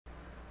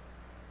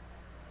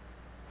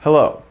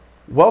Hello,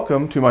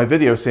 welcome to my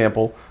video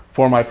sample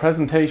for my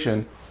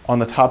presentation on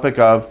the topic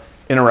of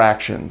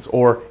interactions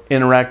or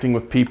interacting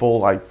with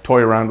people. I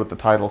toy around with the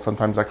title,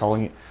 sometimes I call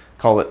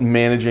it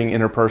managing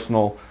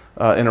interpersonal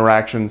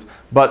interactions,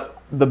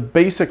 but the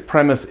basic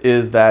premise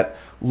is that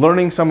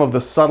learning some of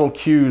the subtle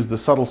cues, the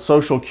subtle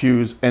social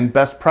cues and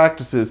best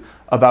practices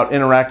about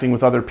interacting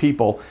with other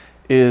people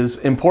is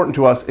important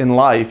to us in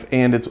life,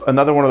 and it's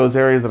another one of those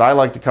areas that I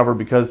like to cover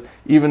because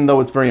even though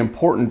it's very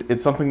important,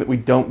 it's something that we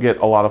don't get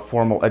a lot of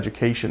formal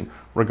education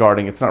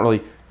regarding. It's not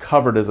really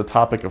covered as a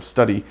topic of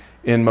study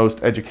in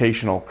most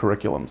educational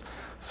curricula.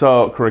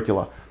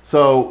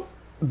 So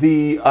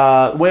the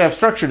way I've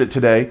structured it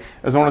today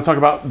is I want to talk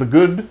about the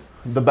good,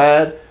 the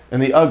bad,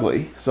 and the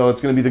ugly. So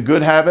it's going to be the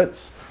good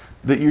habits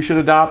that you should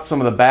adopt, some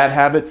of the bad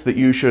habits that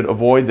you should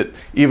avoid that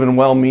even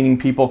well-meaning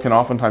people can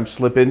oftentimes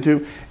slip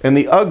into. And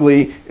the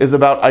ugly is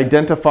about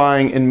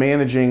identifying and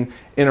managing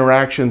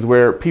interactions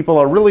where people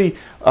are really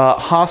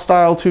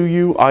hostile to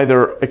you,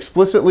 either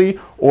explicitly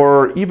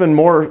or even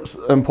more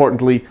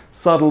importantly,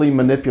 subtly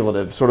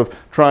manipulative, sort of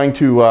trying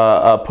to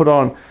put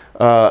on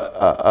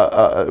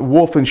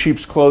wolf in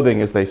sheep's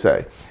clothing, as they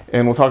say.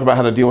 And we'll talk about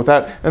how to deal with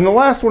that. And the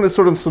last one is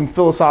sort of some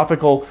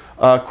philosophical,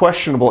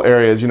 questionable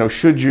areas. You know,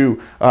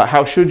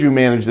 how should you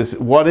manage this?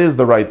 What is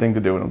the right thing to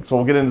do? And so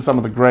we'll get into some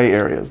of the gray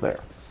areas there.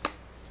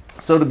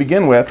 So to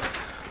begin with,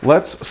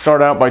 let's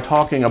start out by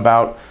talking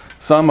about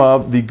some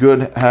of the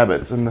good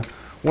habits. And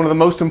one of the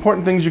most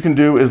important things you can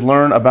do is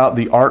learn about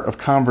the art of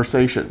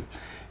conversation.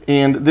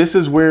 And this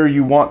is where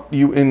you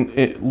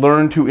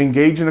learn to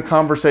engage in a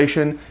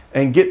conversation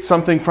and get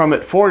something from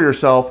it for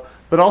yourself,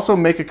 but also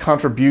make a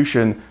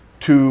contribution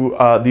to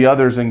the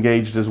others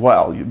engaged as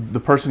well. The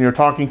person you're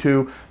talking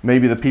to,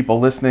 maybe the people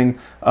listening,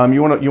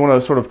 you want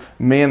to sort of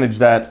manage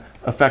that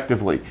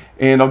effectively.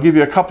 And I'll give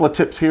you a couple of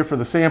tips here for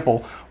the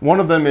sample. One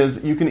of them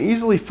is you can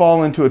easily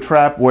fall into a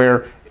trap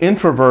where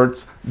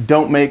introverts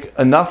don't make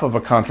enough of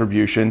a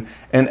contribution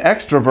and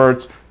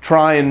extroverts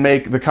try and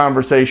make the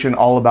conversation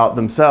all about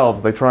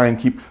themselves. They try and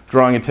keep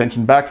drawing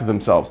attention back to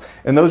themselves.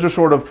 And those are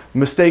sort of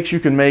mistakes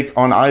you can make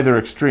on either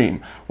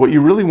extreme. What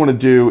you really want to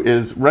do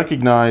is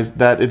recognize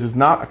that it is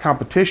not a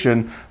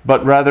competition,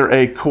 but rather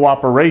a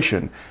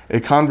cooperation.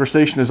 A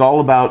conversation is all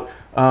about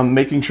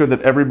making sure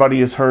that everybody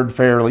is heard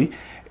fairly.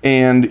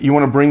 And you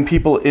want to bring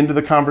people into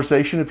the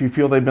conversation. If you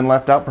feel they've been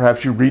left out,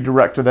 perhaps you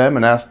redirect to them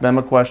and ask them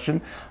a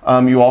question.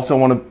 You also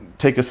want to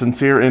take a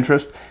sincere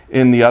interest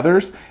in the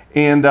others.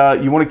 And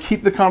you want to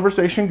keep the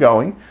conversation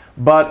going,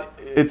 but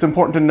it's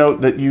important to note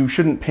that you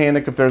shouldn't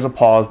panic if there's a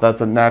pause. That's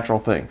a natural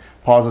thing.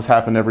 Pauses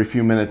happen every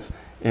few minutes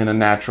in a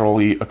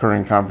naturally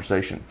occurring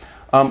conversation.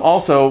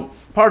 Also,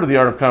 part of the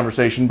art of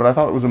conversation, but I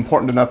thought it was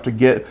important enough to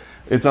get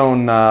its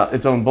own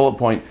bullet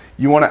point.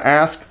 You want to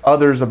ask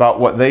others about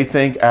what they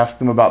think, ask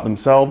them about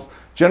themselves.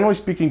 Generally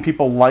speaking,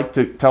 people like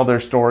to tell their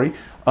story.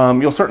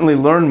 You'll certainly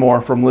learn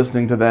more from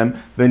listening to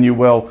them than you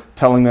will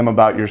telling them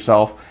about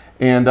yourself.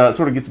 And it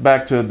sort of gets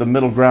back to the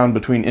middle ground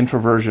between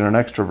introversion and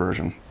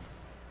extroversion.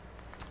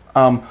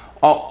 The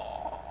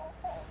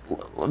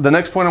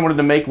next point I wanted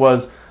to make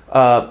was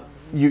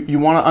you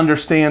want to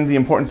understand the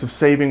importance of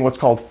saving what's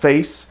called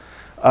face,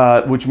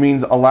 which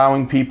means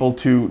allowing people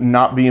to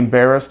not be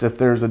embarrassed if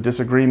there's a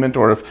disagreement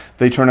or if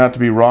they turn out to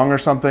be wrong or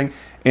something.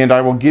 And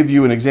I will give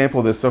you an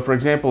example of this. So for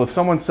example, if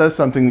someone says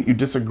something that you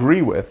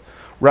disagree with,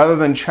 rather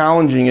than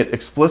challenging it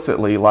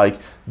explicitly, like,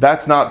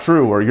 that's not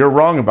true or you're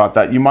wrong about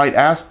that, you might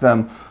ask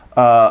them,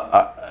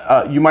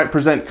 you might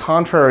present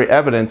contrary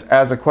evidence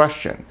as a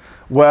question.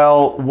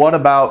 Well, what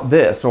about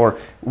this? Or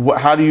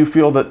how do you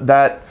feel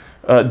that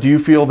do you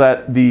feel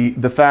that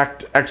the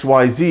fact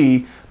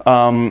XYZ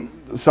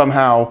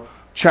somehow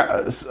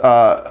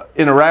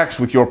interacts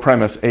with your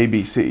premise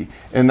ABC?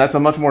 And that's a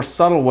much more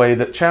subtle way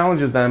that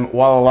challenges them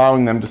while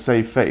allowing them to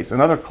save face. In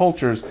other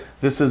cultures,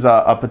 this is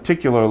a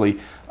particularly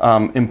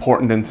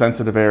important and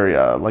sensitive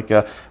area. Like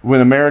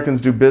when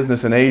Americans do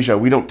business in Asia,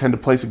 we don't tend to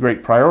place a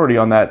great priority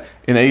on that.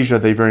 In Asia,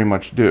 they very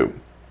much do.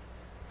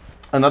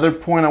 Another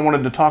point I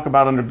wanted to talk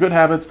about under good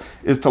habits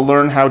is to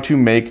learn how to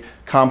make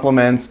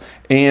compliments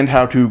and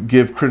how to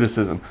give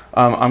criticism.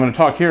 I'm going to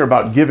talk here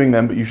about giving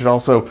them, but you should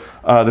also,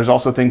 there's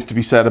also things to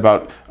be said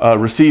about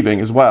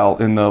receiving as well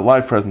in the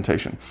live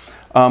presentation.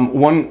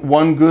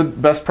 One good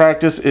best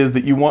practice is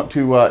that you want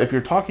to, if you're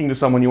talking to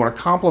someone, you want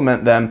to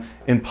compliment them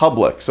in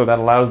public, so that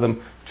allows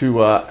them to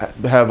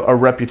have a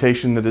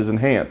reputation that is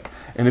enhanced.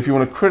 And if you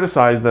want to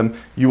criticize them,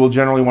 you will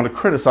generally want to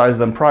criticize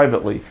them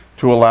privately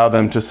to allow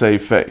them to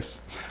save face.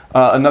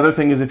 Another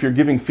thing is if you're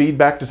giving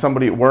feedback to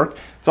somebody at work,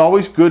 it's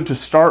always good to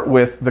start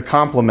with the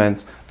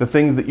compliments, the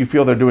things that you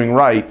feel they're doing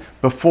right,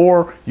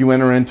 before you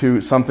enter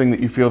into something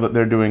that you feel that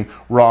they're doing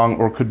wrong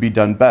or could be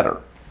done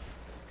better.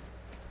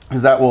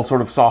 Because that will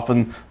sort of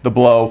soften the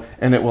blow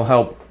and it will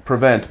help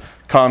prevent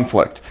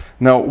conflict.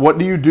 Now, what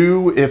do you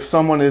do if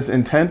someone is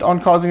intent on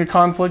causing a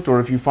conflict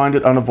or if you find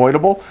it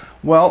unavoidable?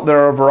 Well, there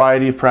are a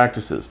variety of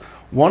practices.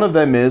 One of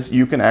them is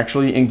you can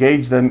actually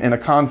engage them in a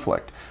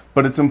conflict.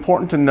 But it's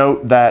important to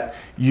note that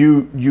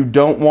you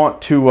don't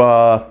want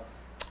to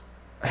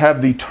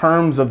have the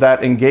terms of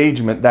that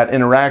engagement, that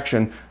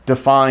interaction,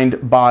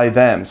 defined by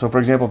them. So for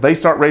example, if they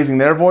start raising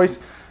their voice,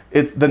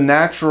 it's the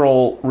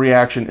natural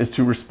reaction is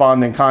to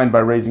respond in kind by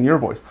raising your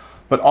voice.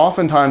 But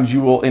oftentimes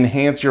you will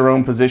enhance your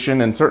own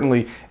position, and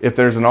certainly if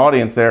there's an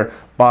audience there,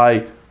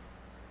 by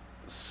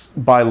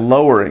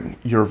lowering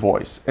your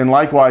voice. And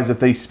likewise, if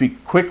they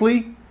speak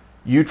quickly,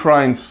 you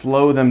try and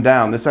slow them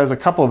down. This has a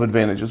couple of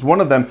advantages. One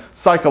of them,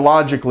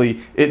 psychologically,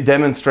 it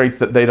demonstrates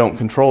that they don't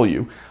control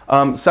you.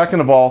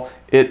 Second of all,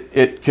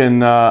 it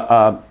can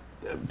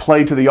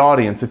play to the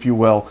audience, if you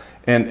will,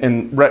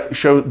 and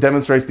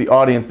demonstrates the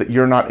audience that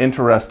you're not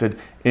interested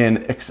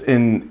in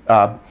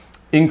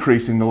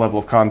increasing the level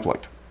of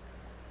conflict.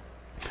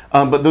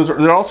 But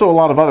there are also a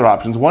lot of other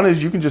options. One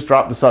is you can just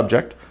drop the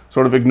subject,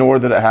 sort of ignore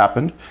that it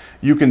happened.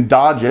 You can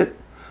dodge it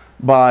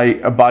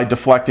by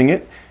deflecting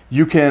it.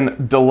 You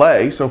can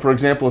delay. So for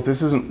example, if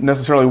this isn't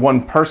necessarily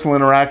one personal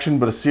interaction,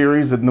 but a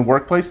series in the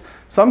workplace,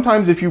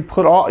 sometimes if you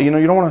put off, you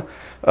don't want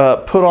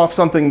to put off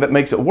something that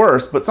makes it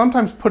worse, but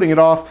sometimes putting it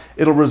off,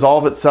 it'll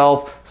resolve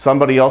itself.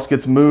 Somebody else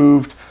gets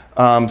moved.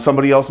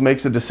 Somebody else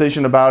makes a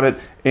decision about it,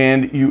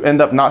 and you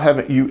end up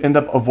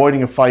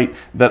avoiding a fight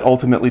that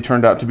ultimately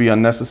turned out to be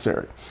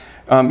unnecessary.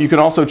 You can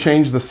also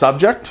change the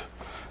subject.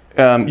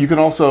 You can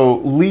also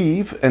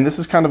leave, and this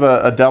is kind of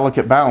a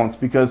delicate balance,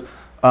 because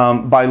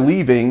by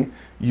leaving,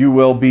 you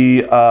will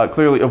be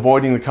clearly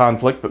avoiding the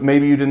conflict, but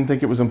maybe you didn't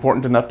think it was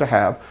important enough to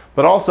have.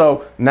 But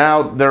also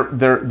now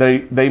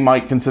they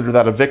might consider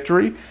that a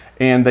victory,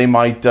 and they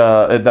might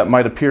that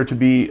might appear to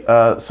be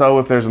so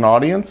if there's an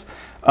audience.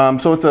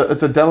 So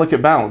it's a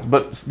delicate balance.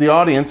 But the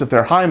audience, if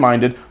they're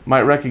high-minded,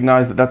 might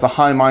recognize that that's a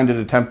high-minded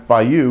attempt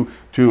by you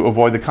to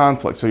avoid the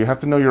conflict. So you have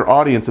to know your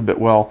audience a bit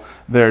well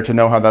there to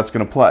know how that's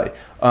going to play.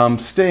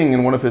 Sting,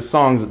 in one of his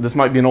songs, this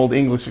might be an old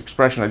English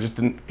expression,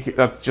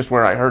 that's just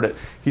where I heard it.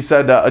 He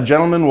said, a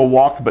gentleman will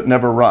walk but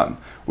never run,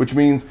 which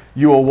means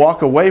you will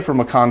walk away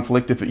from a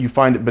conflict if you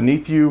find it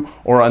beneath you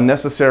or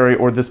unnecessary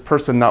or this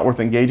person not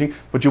worth engaging,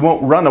 but you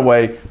won't run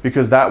away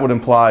because that would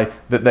imply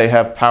that they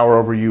have power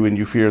over you and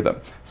you fear them.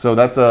 So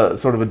that's a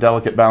sort of a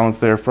delicate balance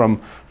there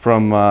from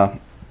a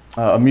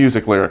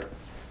music lyric.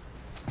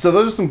 So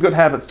those are some good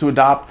habits to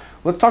adopt.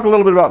 Let's talk a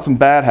little bit about some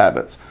bad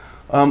habits.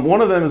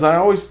 One of them is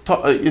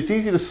it's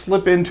easy to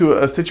slip into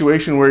a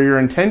situation where your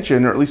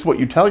intention, or at least what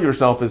you tell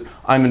yourself, is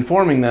I'm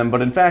informing them,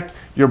 but in fact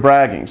you're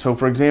bragging. So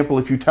for example,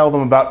 if you tell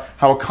them about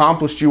how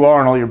accomplished you are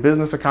and all your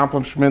business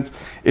accomplishments,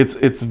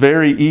 it's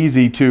very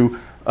easy to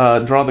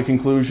draw the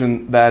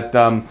conclusion that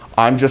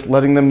I'm just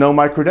letting them know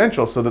my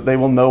credentials so that they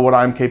will know what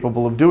I'm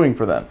capable of doing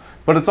for them.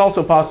 But it's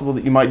also possible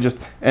that you might just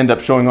end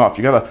up showing off.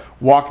 You got to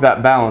walk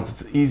that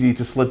balance. It's easy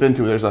to slip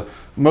into. There's a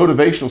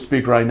motivational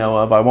speaker I know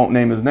of, I won't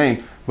name his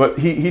name, but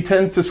he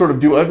tends to sort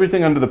of do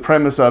everything under the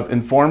premise of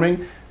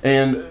informing,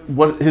 and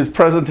what his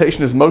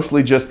presentation is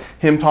mostly just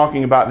him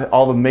talking about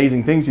all the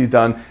amazing things he's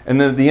done, and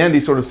then at the end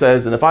he sort of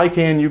says, and if I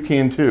can, you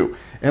can too.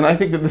 And I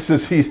think that this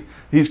is,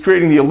 he's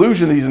creating the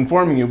illusion that he's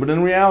informing you, but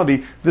in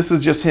reality, this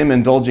is just him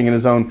indulging in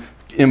his own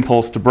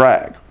impulse to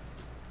brag.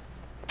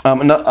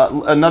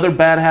 Another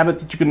bad habit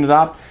that you can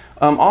adopt,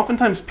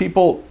 oftentimes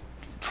people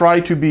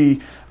try to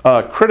be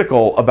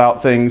critical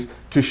about things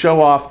to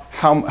show off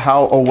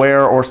how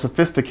aware or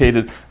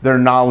sophisticated their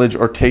knowledge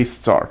or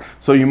tastes are.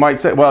 So you might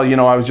say, well,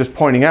 I was just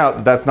pointing out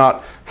that that's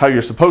not how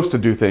you're supposed to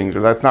do things,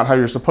 or that's not how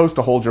you're supposed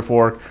to hold your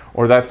fork,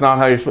 or that's not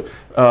how you're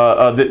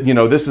I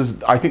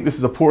think this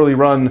is a poorly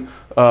run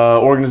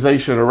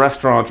organization or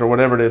restaurant or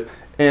whatever it is.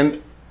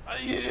 And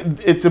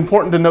it's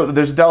important to note that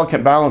there's a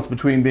delicate balance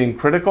between being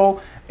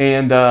critical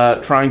and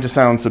trying to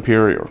sound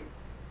superior.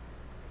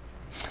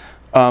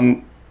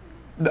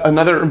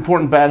 Another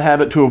important bad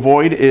habit to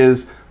avoid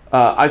is,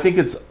 I think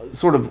it's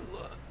sort of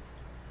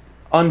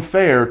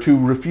unfair to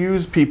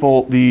refuse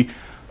people the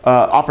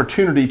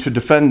opportunity to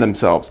defend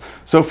themselves.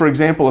 So for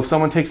example, if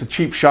someone takes a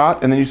cheap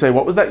shot and then you say,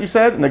 what was that you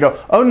said? And they go,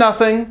 oh,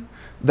 nothing.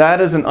 That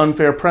is an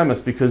unfair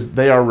premise because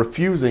they are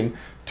refusing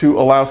to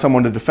allow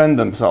someone to defend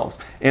themselves.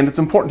 And it's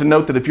important to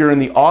note that if you're in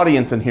the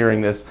audience and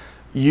hearing this,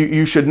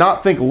 you should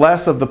not think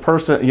less of the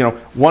person,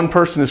 one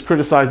person is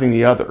criticizing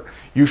the other.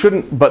 You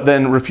shouldn't, but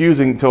then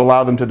refusing to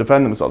allow them to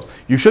defend themselves.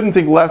 You shouldn't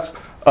think less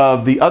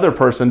of the other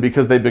person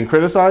because they've been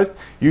criticized.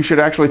 You should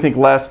actually think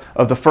less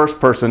of the first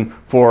person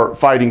for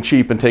fighting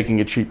cheap and taking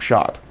a cheap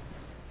shot.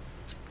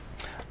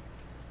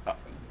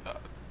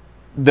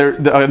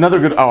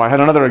 I had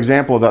another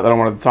example of that I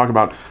wanted to talk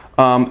about.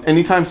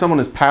 Anytime someone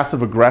is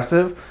passive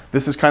aggressive,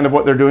 this is kind of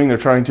what they're doing. They're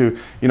trying to,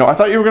 I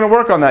thought you were going to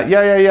work on that.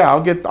 Yeah,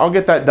 I'll get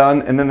that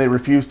done, and then they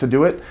refuse to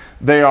do it.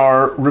 They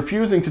are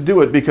refusing to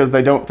do it because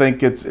they don't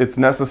think it's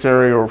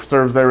necessary or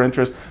serves their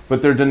interest,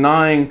 but they're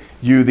denying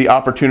you the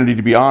opportunity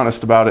to be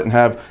honest about it and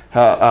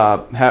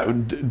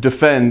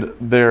defend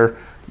your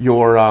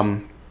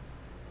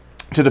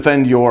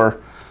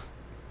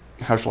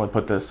how shall I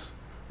put this?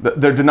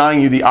 they're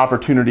denying you the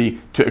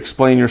opportunity to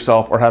explain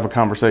yourself or have a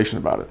conversation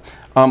about it.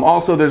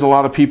 Also, there's a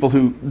lot of people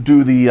who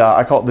do the,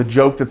 I call it the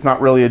joke that's not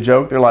really a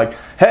joke. They're like,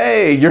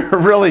 hey, you're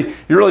really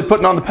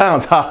putting on the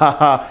pounds, ha ha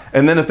ha.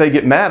 And then if they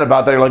get mad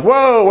about that, you're like,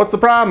 whoa, what's the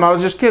problem? I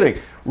was just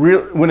kidding.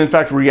 When in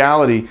fact, in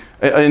reality,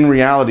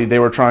 they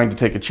were trying to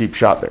take a cheap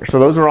shot there. So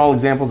those are all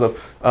examples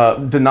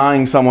of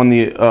denying someone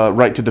the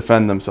right to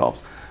defend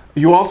themselves.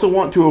 You also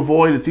want to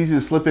avoid, it's easy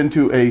to slip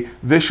into a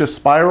vicious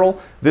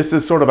spiral. This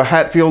is sort of a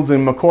Hatfields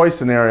and McCoy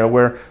scenario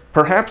where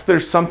perhaps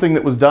there's something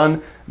that was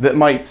done that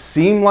might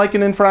seem like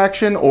an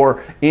infraction,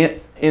 or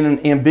in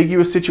an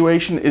ambiguous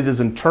situation it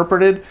is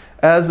interpreted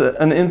as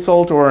an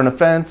insult or an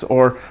offense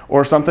or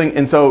something,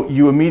 and so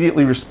you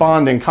immediately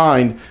respond in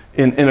kind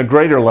in a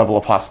greater level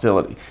of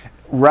hostility,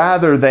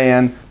 rather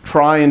than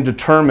try and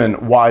determine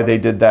why they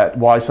did that,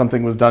 why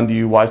something was done to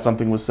you, why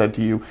something was said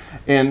to you.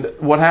 And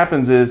what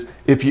happens is,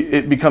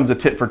 it becomes a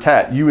tit for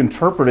tat. You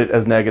interpret it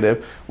as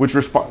negative, which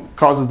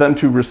causes them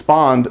to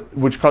respond,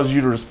 which causes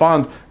you to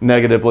respond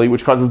negatively,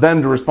 which causes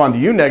them to respond to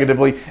you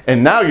negatively,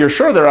 and now you're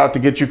sure they're out to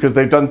get you because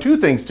they've done two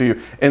things to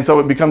you, and so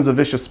it becomes a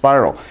vicious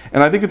spiral.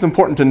 And I think it's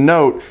important to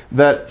note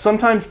that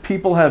sometimes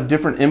people have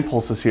different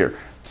impulses here.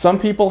 Some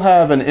people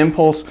have an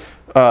impulse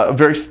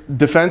very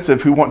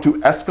defensive, who want to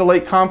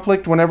escalate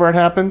conflict whenever it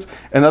happens,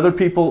 and other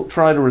people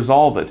try to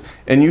resolve it.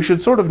 And you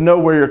should sort of know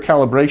where your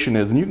calibration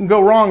is, and you can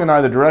go wrong in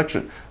either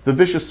direction. The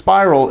vicious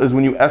spiral is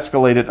when you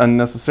escalate it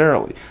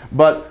unnecessarily.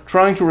 But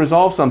trying to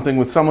resolve something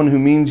with someone who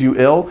means you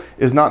ill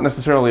is not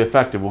necessarily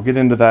effective. We'll get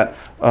into that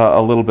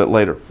a little bit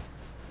later.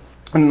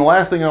 And the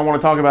last thing I want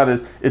to talk about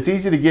is, it's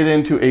easy to get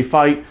into a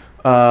fight.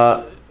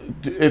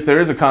 If there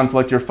is a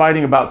conflict, you're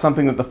fighting about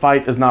something that the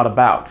fight is not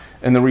about.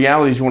 And the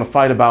reality is you want to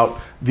fight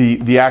about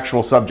the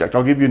actual subject.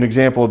 I'll give you an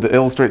example to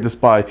illustrate this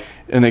by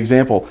an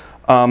example.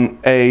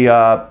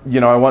 I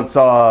once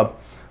saw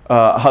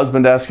a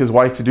husband ask his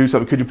wife to do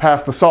something. Could you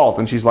pass the salt?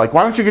 And she's like,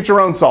 why don't you get your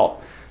own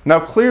salt? Now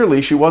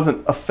clearly she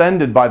wasn't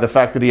offended by the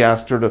fact that he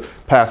asked her to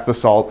pass the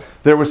salt.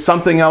 There was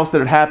something else that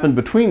had happened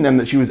between them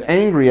that she was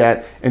angry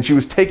at, and she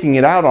was taking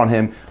it out on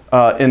him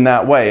in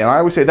that way. And I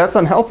always say that's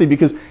unhealthy,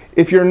 because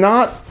if you're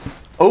not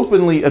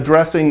openly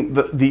addressing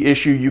the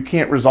issue, you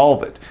can't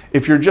resolve it.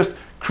 If you're just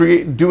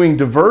doing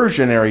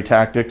diversionary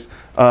tactics,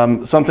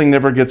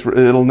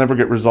 it'll never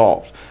get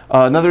resolved.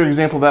 Another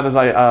example of that is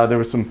there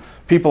was some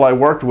people I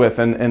worked with,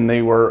 and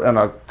they were on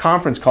a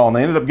conference call, and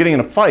they ended up getting in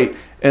a fight.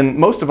 And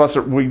most of us,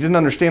 we didn't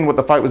understand what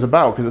the fight was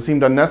about because it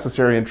seemed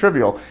unnecessary and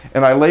trivial.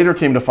 And I later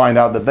came to find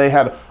out that they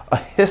had a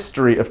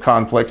history of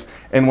conflicts,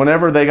 and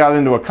whenever they got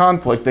into a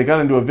conflict,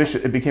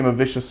 it became a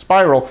vicious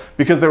spiral,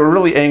 because they were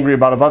really angry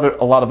about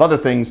a lot of other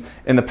things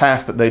in the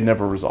past that they'd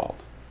never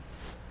resolved.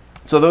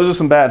 So those are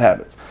some bad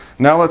habits.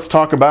 Now let's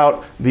talk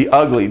about the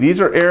ugly. These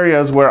are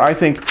areas where I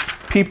think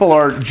people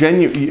are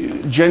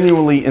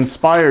genuinely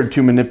inspired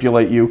to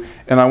manipulate you,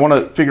 and I want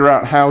to figure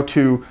out how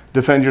to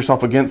defend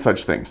yourself against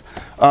such things.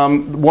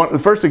 The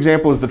first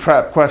example is the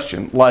trap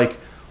question, like,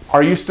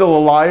 are you still a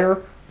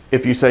liar?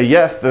 If you say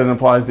yes, then it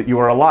implies that you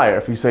are a liar.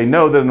 If you say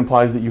no, then it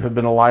implies that you have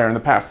been a liar in the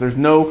past. There's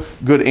no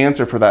good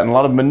answer for that. And a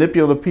lot of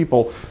manipulative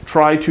people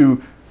try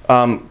to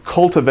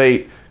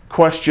cultivate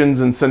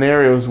questions and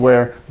scenarios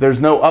where there's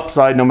no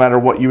upside no matter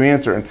what you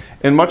answer.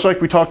 And much like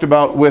we talked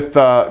about with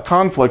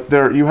conflict,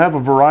 you have a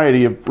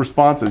variety of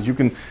responses. You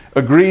can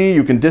agree,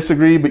 you can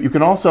disagree, but you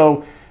can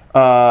also,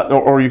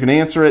 or you can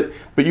answer it,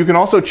 but you can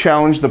also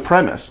challenge the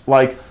premise.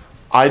 Like,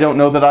 I don't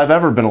know that I've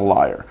ever been a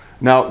liar.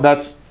 Now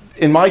that's,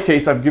 in my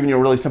case, I've given you a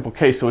really simple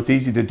case, so it's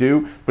easy to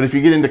do. But if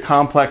you get into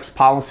complex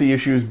policy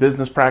issues,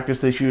 business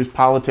practice issues,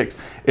 politics,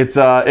 it's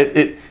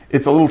a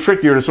little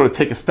trickier to sort of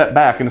take a step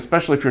back, and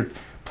especially if you're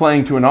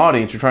playing to an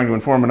audience, you're trying to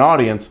inform an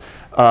audience,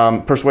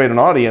 persuade an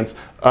audience,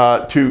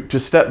 to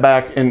step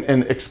back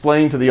and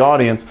explain to the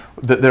audience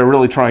that they're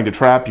really trying to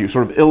trap you,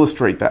 sort of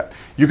illustrate that.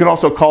 You can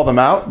also call them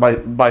out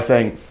by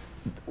saying,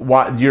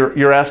 "Why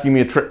you're asking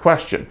me a trick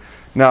question."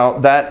 Now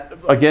that,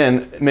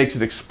 again, makes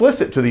it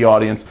explicit to the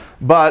audience,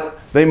 but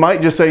they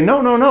might just say,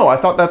 no, I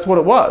thought that's what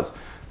it was.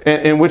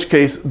 In which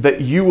case,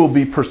 that you will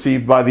be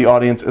perceived by the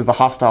audience as the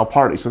hostile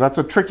party. So that's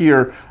a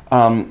trickier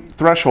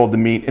threshold to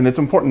meet, and it's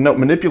important to note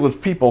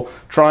manipulative people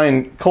try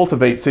and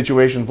cultivate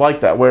situations like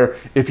that, where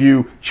if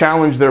you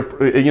challenge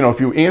if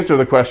you answer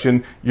the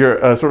question,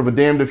 you're sort of a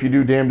damned if you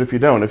do, damned if you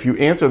don't. If you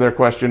answer their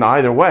question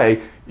either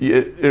way,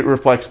 it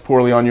reflects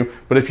poorly on you.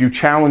 But if you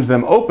challenge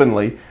them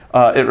openly,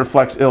 it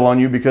reflects ill on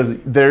you, because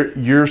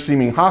you're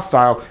seeming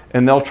hostile,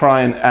 and they'll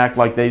try and act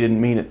like they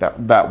didn't mean it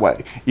that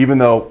way, even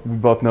though we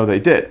both know they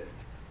did.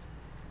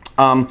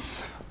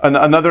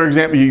 Another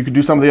example, you could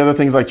do some of the other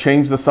things like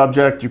change the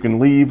subject, you can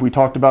leave, we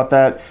talked about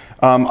that.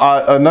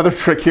 Another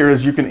trick here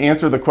is you can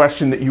answer the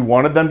question that you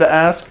wanted them to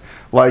ask.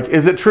 Like,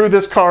 is it true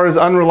this car is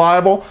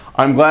unreliable?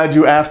 I'm glad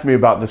you asked me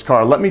about this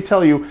car. Let me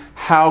tell you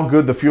how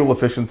good the fuel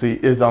efficiency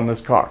is on this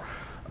car.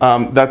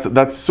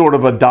 That's sort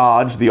of a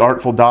dodge, the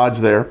artful dodge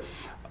there.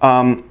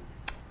 And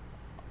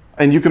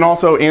you can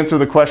also answer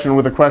the question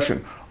with a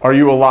question. Are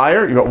you a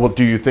liar? You go, well,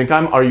 do you think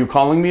are you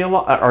calling me a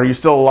liar? Are you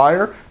still a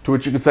liar? To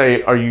which you could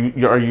say, are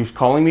you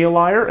calling me a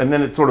liar? And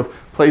then it sort of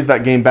plays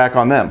that game back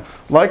on them.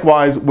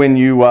 Likewise, when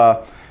you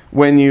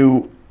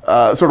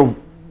sort of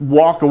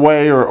walk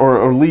away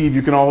or leave,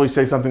 you can always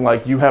say something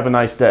like, you have a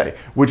nice day,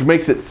 which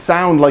makes it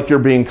sound like you're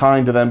being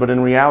kind to them, but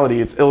in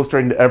reality, it's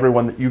illustrating to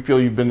everyone that you feel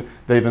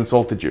they've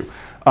insulted you.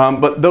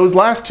 But those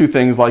last two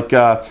things, like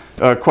a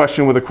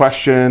question with a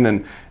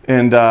question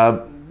and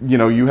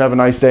you have a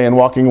nice day and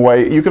walking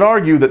away, you can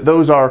argue that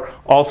those are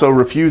also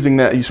refusing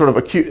that, you sort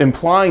of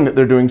implying that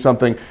they're doing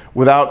something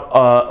without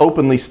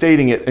openly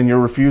stating it, and you're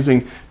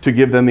refusing to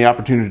give them the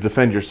opportunity to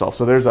defend yourself.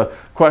 So there's a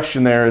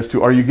question there as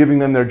to, are you giving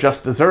them their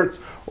just desserts,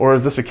 or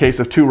is this a case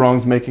of two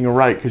wrongs making a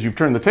right? Because you've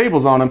turned the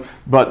tables on them,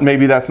 but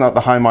maybe that's not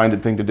the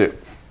high-minded thing to do.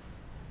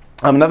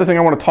 Another thing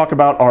I want to talk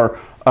about are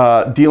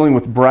dealing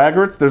with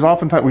braggarts. There's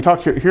oftentimes, we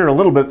talk here a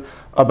little bit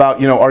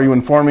about, are you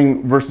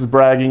informing versus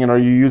bragging, and are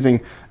you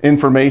using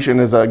information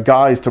as a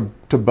guise to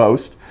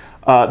boast?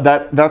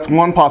 That's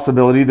one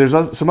possibility.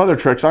 There's some other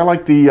tricks. I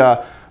like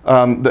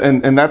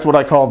and that's what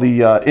I call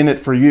the in it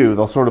for you.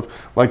 They'll sort of,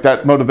 like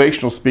that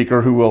motivational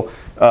speaker who will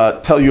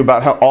tell you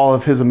about all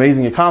of his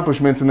amazing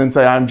accomplishments and then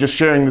say, I'm just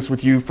sharing this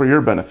with you for your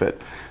benefit.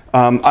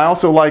 I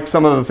also like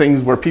some of the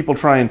things where people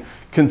try and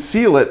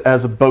conceal it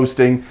as a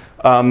boasting,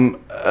 and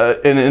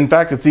in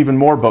fact it's even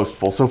more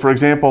boastful. So for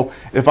example,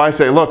 if I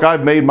say, look,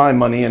 I've made my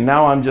money and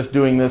now I'm just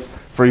doing this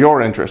for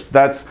your interest,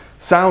 that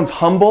sounds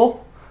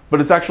humble, but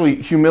it's actually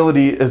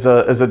humility as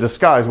a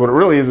disguise. What it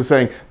really is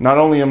saying, not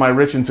only am I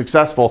rich and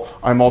successful,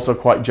 I'm also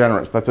quite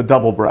generous. That's a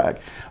double brag.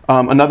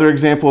 Another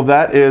example of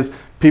that is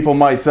people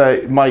might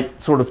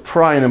sort of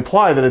try and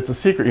imply that it's a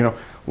secret.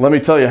 Let me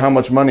tell you how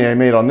much money I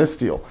made on this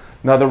deal.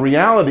 Now the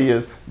reality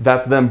is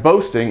that's them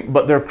boasting,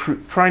 but they're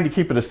trying to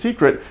keep it a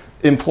secret.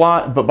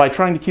 But by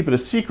trying to keep it a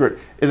secret,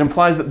 it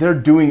implies that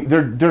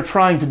they're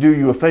trying to do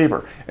you a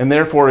favor, and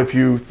therefore, if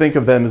you think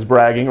of them as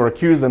bragging or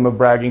accuse them of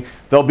bragging,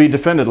 they'll be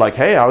defended like,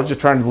 "Hey, I was just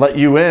trying to let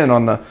you in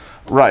on the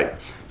right."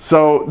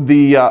 So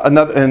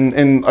another,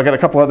 and I got a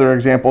couple other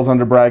examples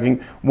under bragging.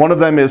 One of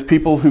them is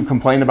people who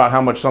complain about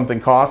how much something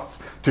costs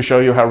to show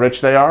you how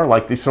rich they are.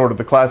 Like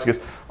the classic is,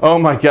 "Oh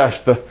my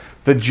gosh,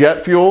 the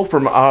jet fuel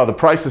from the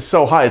price is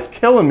so high, it's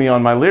killing me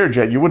on my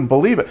Learjet. You wouldn't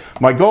believe it.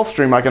 My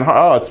Gulfstream,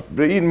 it's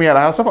eating me out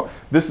of house."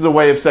 This is a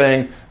way of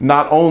saying,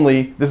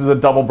 this is a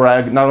double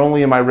brag. Not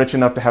only am I rich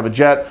enough to have a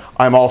jet,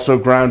 I'm also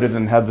grounded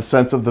and have the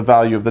sense of the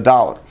value of the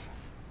dollar.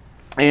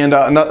 And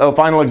a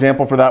final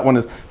example for that one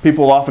is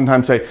people will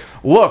oftentimes say,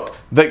 look,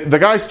 the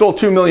guy stole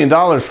 $2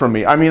 million from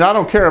me. I mean, I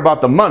don't care about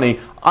the money.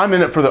 I'm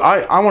in it for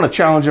I want to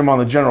challenge him on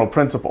the general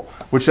principle,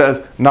 which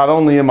says, not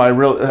only am I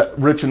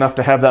rich enough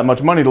to have that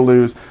much money to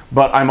lose,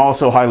 but I'm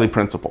also highly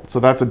principled.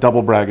 So that's a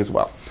double brag as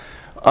well.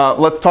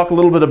 Let's talk a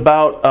little bit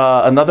about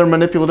another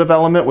manipulative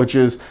element, which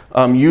is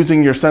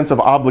using your sense of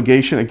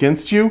obligation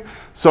against you.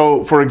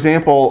 So, for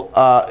example,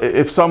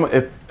 if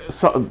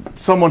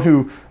someone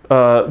who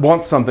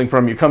wants something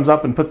from you comes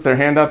up and puts their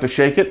hand out to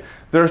shake it,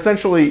 they're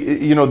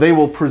essentially, they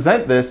will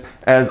present this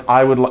as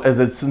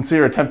a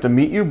sincere attempt to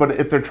meet you, but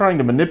if they're trying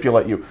to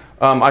manipulate you,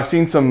 I've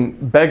seen some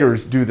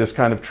beggars do this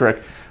kind of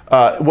trick.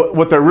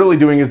 What they're really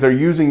doing is they're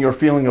using your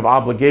feeling of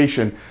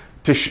obligation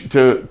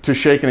to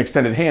shake an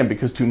extended hand,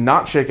 because to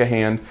not shake a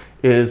hand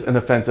is an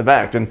offensive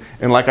act. And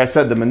like I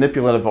said, the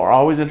manipulative are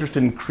always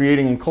interested in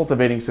creating and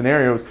cultivating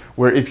scenarios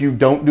where if you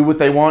don't do what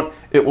they want,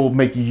 it will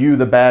make you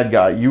the bad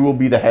guy. You will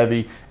be the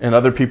heavy, and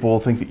other people will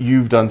think that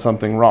you've done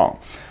something wrong.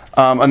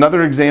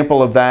 Another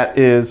example of that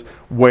is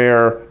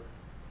where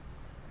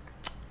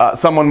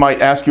someone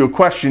might ask you a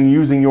question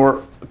using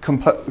your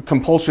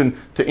compulsion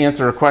to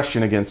answer a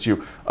question against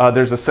you.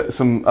 There's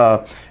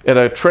at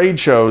a trade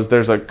shows,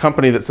 there's a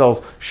company that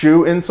sells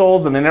shoe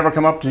insoles, and they never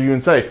come up to you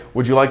and say,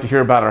 would you like to hear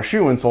about our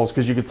shoe insoles?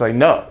 Because you could say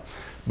no.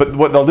 But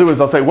what they'll do is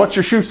they'll say, what's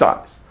your shoe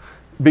size?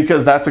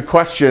 Because that's a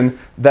question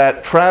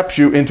that traps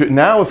you into it.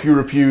 Now if you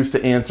refuse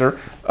to answer,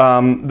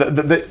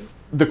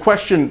 the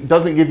question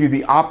doesn't give you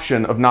the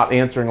option of not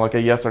answering like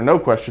a yes or no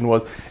question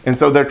was. And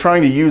so they're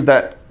trying to use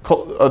that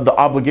the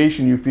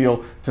obligation you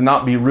feel to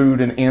not be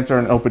rude and answer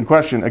an open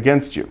question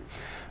against you,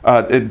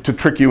 to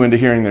trick you into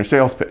hearing their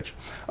sales pitch.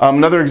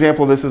 Another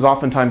example of this is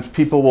oftentimes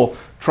people will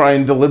try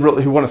and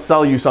deliberately, who want to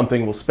sell you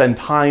something, will spend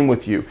time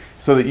with you,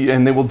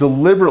 and they will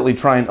deliberately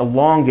try and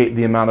elongate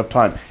the amount of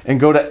time and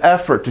go to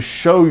effort to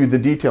show you the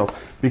details,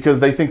 because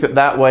they think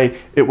that way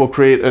it will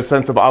create a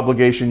sense of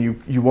obligation.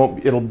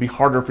 It'll be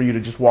harder for you to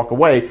just walk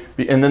away,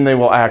 and then they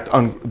will act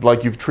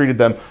like you've treated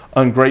them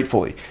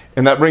ungratefully.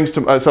 And that brings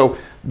to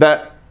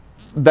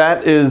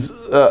that is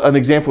an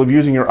example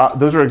of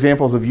those are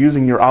examples of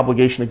using your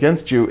obligation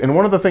against you. And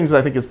one of the things that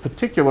I think is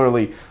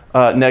particularly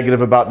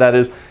negative about that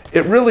is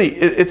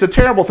it's a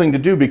terrible thing to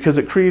do, because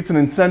it creates an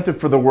incentive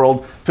for the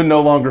world to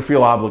no longer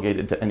feel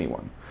obligated to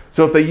anyone.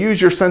 So if they use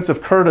your sense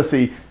of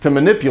courtesy to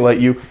manipulate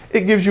you,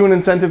 it gives you an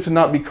incentive to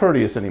not be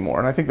courteous anymore.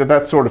 And I think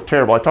that's sort of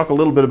terrible. I talk a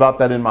little bit about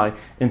that in my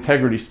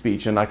integrity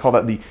speech, and I call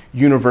that the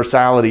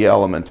universality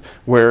element,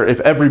 where if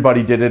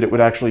everybody did it, it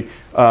would actually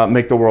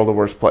make the world a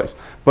worse place.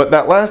 But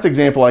that last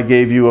example I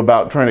gave you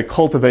about trying to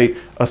cultivate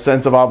a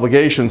sense of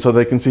obligation so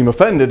they can seem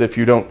offended if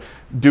you don't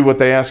do what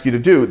they ask you to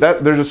do,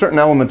 there's a certain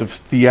element of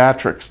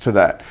theatrics to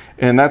that.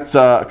 And that's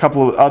a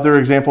couple of other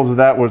examples of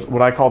that was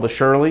what I call the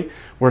Shirley,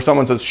 where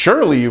someone says,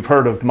 surely you've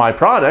heard of my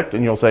product,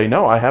 and you'll say,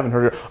 no, I haven't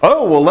heard of it.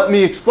 Oh, well, let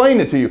me explain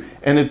it to you.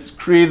 And it's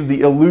created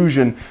the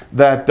illusion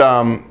that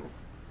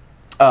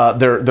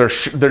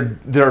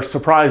they're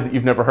surprised that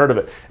you've never heard of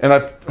it. And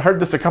I've heard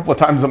this a couple of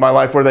times in my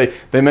life where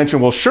they mention,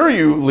 well,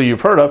 surely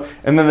you've heard of,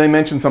 and then they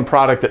mention some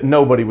product that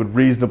nobody would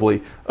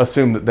reasonably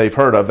assume that they've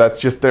heard of.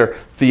 That's just their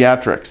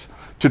theatrics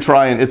to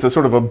try, and it's a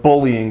sort of a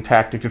bullying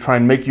tactic to try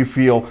and make you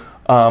feel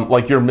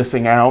like you're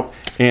missing out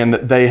and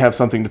that they have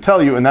something to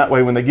tell you. And that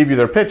way, when they give you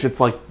their pitch, it's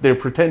like they're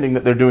pretending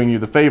that they're doing you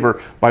the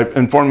favor by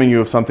informing you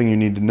of something you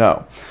need to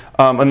know.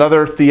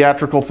 Another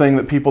theatrical thing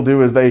that people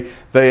do is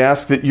they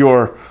ask that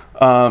you're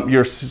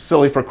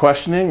silly for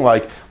questioning,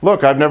 like,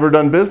 look, I've never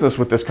done business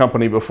with this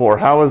company before.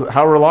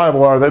 How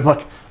reliable are they? I'm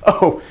like,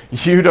 oh,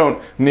 you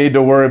don't need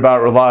to worry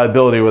about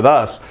reliability with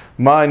us.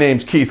 My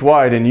name's Keith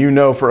White, and you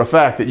know for a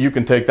fact that you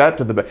can take that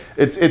to the bank.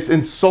 It's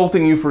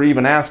insulting you for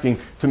even asking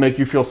to make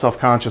you feel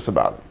self-conscious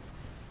about it.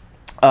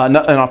 And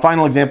our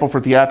final example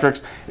for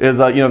theatrics is,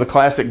 the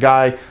classic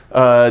guy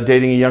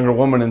dating a younger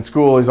woman in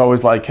school. He's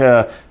always like,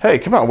 hey,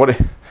 come on, what are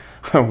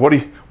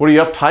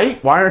you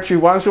uptight? Why don't you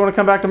want to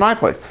come back to my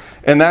place?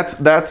 And that's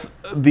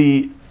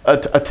the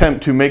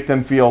attempt to make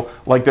them feel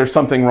like there's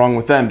something wrong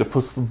with them, to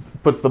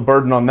puts the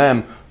burden on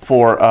them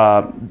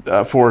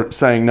for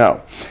saying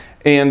no.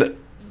 And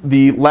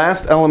the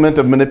last element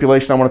of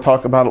manipulation I want to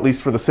talk about, at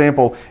least for the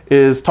sample,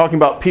 is talking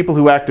about people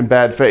who act in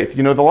bad faith.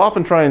 They'll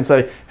often try and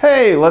say,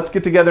 hey, let's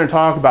get together and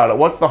talk about it.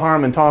 What's the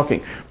harm in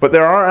talking? But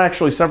there are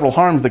actually several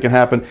harms that can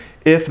happen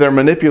if they're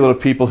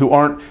manipulative people who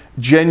aren't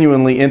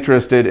genuinely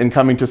interested in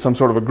coming to some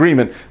sort of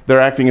agreement.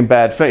 They're acting in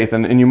bad faith,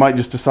 and you might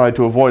just decide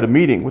to avoid a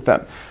meeting with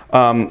them.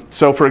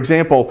 So for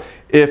example,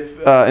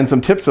 and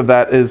some tips of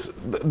that is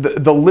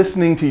the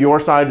listening to your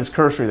side is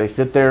cursory. They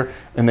sit there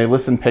and they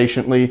listen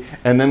patiently,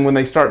 and then when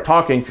they start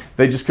talking,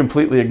 they just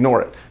completely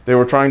ignore it. They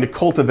were trying to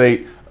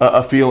cultivate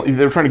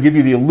they're trying to give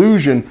you the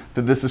illusion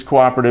that this is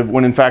cooperative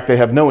when in fact they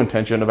have no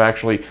intention of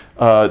actually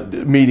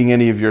meeting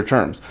any of your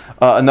terms.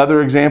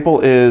 Another example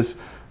is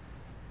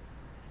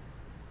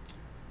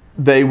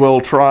they will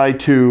try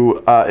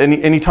to,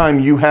 anytime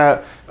you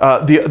have,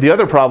 the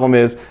other problem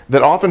is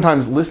that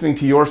oftentimes listening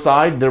to your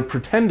side, they're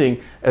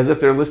pretending as if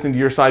they're listening to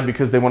your side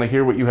because they want to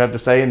hear what you have to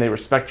say and they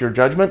respect your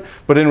judgment.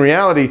 But in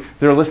reality,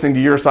 they're listening to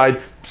your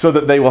side so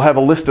that they will have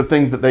a list of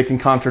things that they can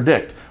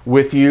contradict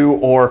with you,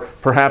 or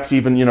perhaps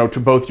even, to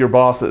both your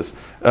bosses,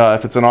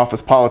 if it's an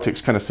office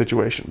politics kind of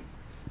situation.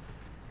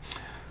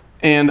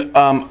 And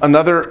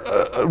another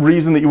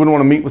reason that you wouldn't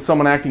want to meet with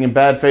someone acting in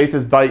bad faith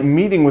is by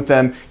meeting with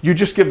them, you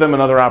just give them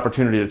another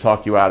opportunity to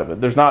talk you out of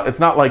it. It's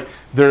not like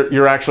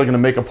you're actually going to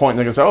make a point and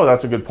they're going to say, oh,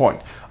 that's a good point.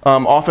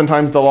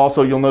 Oftentimes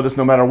you'll notice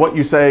no matter what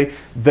you say,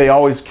 they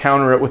always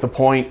counter it with a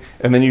point,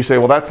 and then you say,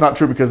 well, that's not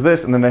true because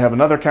this, and then they have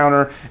another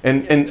counter,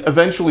 and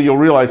eventually you'll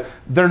realize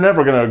they're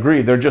never going to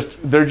agree. They're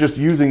just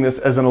using this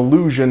as an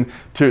illusion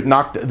to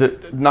knock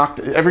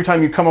every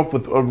time you come up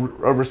with a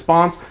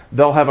response,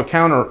 they'll have a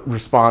counter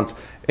response.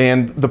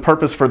 And the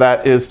purpose for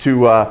that is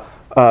to,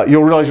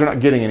 you'll realize you're not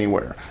getting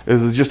anywhere.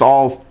 This is just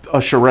all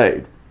a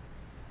charade.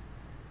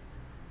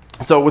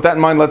 So with that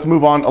in mind, let's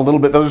move on a little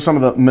bit. Those are some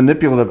of the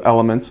manipulative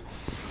elements.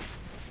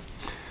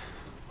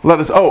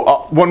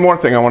 One more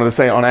thing I wanted to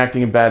say on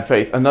acting in bad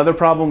faith. Another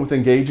problem with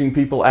engaging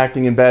people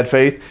acting in bad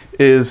faith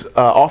is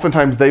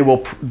oftentimes they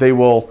will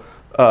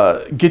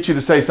get you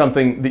to say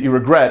something that you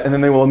regret, and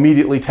then they will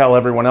immediately tell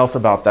everyone else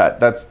about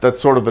that. That's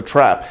sort of the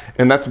trap,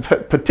 and that's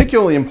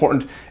particularly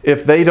important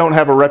if they don't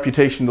have a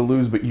reputation to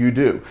lose, but you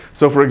do.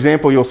 So, for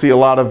example, you'll see a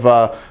lot of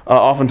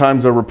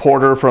oftentimes a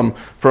reporter from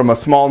a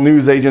small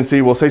news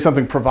agency will say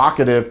something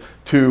provocative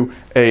to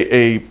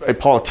a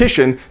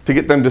politician to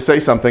get them to say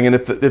something, and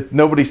if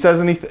nobody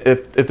says anything,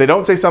 if they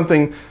don't say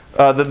something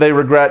that they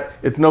regret,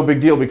 it's no big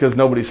deal because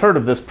nobody's heard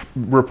of this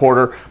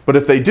reporter. But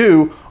if they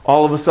do,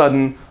 all of a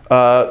sudden,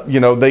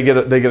 they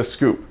get a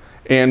scoop,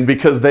 and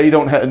because they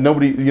don't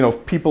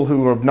have people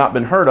who have not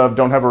been heard of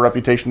don't have a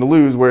reputation to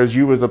lose, whereas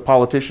you as a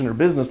politician or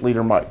business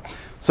leader might.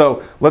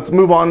 So let's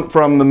move on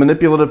from the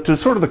manipulative to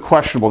sort of the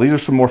questionable. These are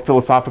some more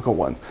philosophical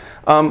ones.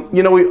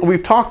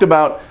 We've talked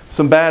about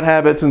some bad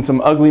habits and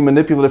some ugly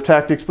manipulative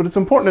tactics, but it's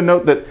important to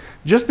note that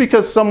just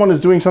because someone is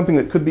doing something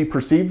that could be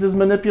perceived as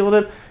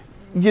manipulative,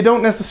 you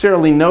don't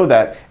necessarily know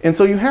that. And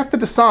so you have to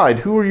decide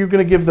who are you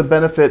going to give the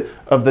benefit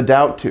of the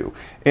doubt to.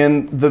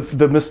 And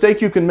the mistake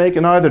you can make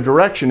in either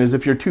direction is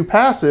if you're too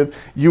passive,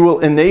 you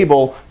will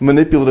enable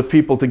manipulative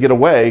people to get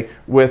away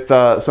with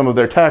some of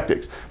their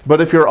tactics.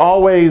 But if you're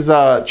always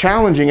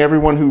challenging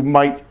everyone who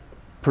might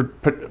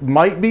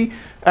might be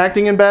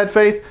acting in bad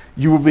faith,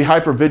 you will be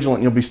hyper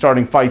vigilant. You'll be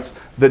starting fights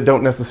that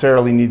don't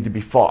necessarily need to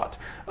be fought.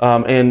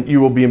 And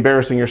you will be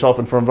embarrassing yourself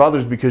in front of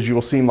others because you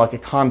will seem like a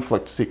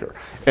conflict seeker.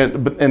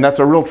 And that's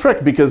a real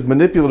trick, because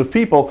manipulative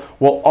people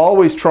will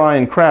always try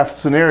and craft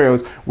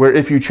scenarios where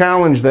if you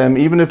challenge them,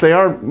 even if they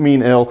are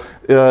mean ill,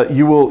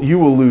 you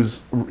will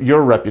lose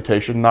your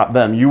reputation, not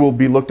them. You will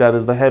be looked at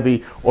as the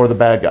heavy or the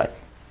bad guy.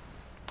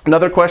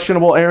 Another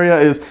questionable area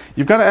is,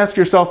 you've got to ask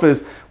yourself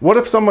is, what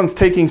if someone's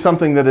taking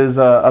something that is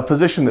a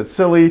position that's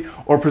silly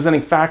or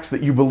presenting facts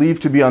that you believe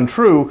to be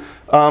untrue?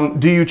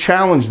 Do you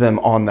challenge them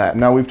on that?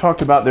 Now, we've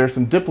talked about there's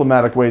some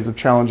diplomatic ways of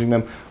challenging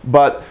them,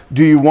 but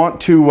do you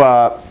want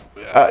to,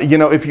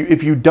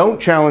 if you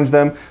don't challenge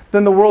them,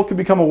 then the world could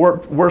become a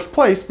worse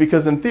place,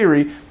 because in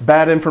theory,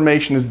 bad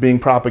information is being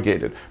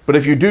propagated. But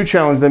if you do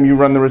challenge them, you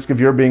run the risk of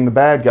your being the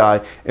bad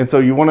guy. And so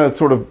you want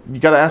to you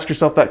got to ask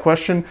yourself that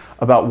question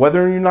about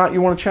whether or not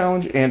you want to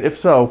challenge, and if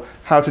so,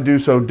 how to do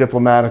so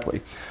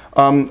diplomatically.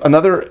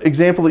 Another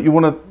example that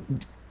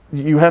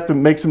you have to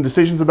make some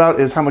decisions about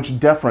is how much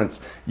deference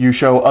you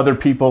show other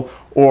people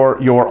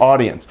or your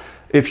audience.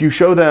 If you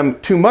show them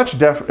too much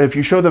if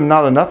you show them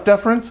not enough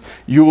deference,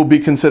 you will be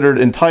considered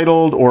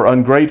entitled or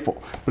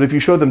ungrateful. But if you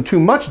show them too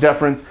much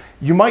deference,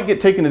 you might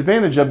get taken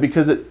advantage of,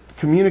 because it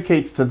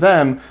communicates to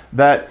them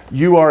that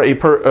you are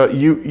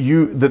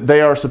that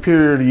they are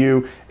superior to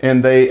you,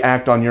 and they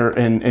act on your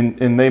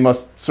and they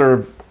must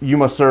serve you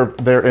must serve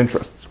their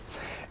interests.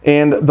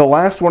 And the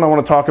last one I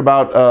want to talk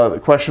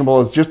about, questionable,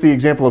 is just the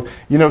example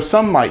of,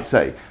 some might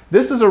say.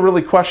 This is a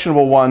really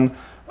questionable one.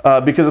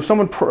 Because if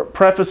someone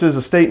prefaces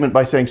a statement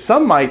by saying,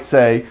 some might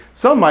say,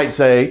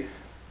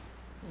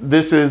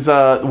 this is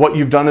what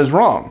you've done is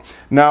wrong.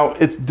 Now,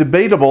 it's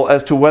debatable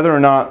as to whether or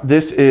not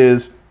this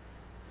is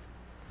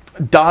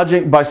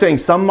dodging. By saying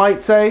some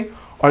might say,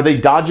 are they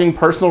dodging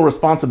personal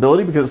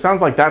responsibility? Because it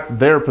sounds like that's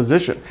their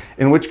position,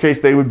 in which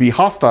case they would be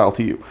hostile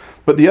to you.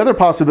 But the other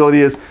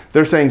possibility is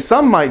they're saying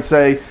some might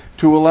say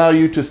to allow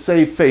you to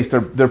save face.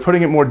 They're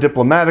putting it more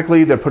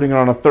diplomatically. They're putting it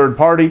on a third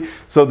party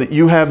so that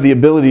you have the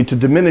ability to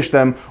diminish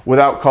them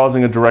without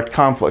causing a direct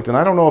conflict. And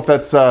I don't know if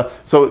that's,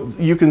 so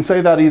you can say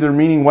that either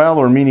meaning well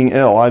or meaning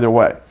ill, either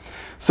way.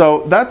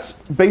 So that's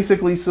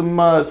basically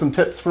some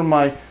tips from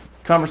my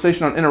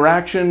conversation on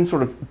interaction,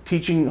 sort of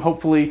teaching,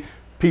 hopefully,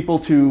 people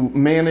to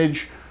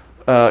manage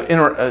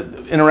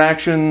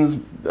interactions,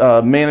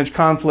 manage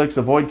conflicts,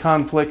 avoid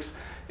conflicts,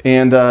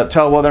 and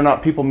tell whether or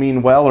not people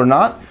mean well or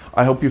not.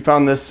 I hope you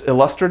found this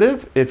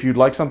illustrative. If you'd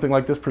like something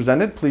like this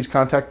presented, please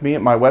contact me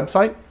at my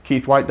website,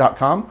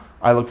 keithwhite.com.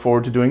 I look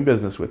forward to doing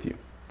business with you.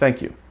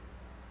 Thank you.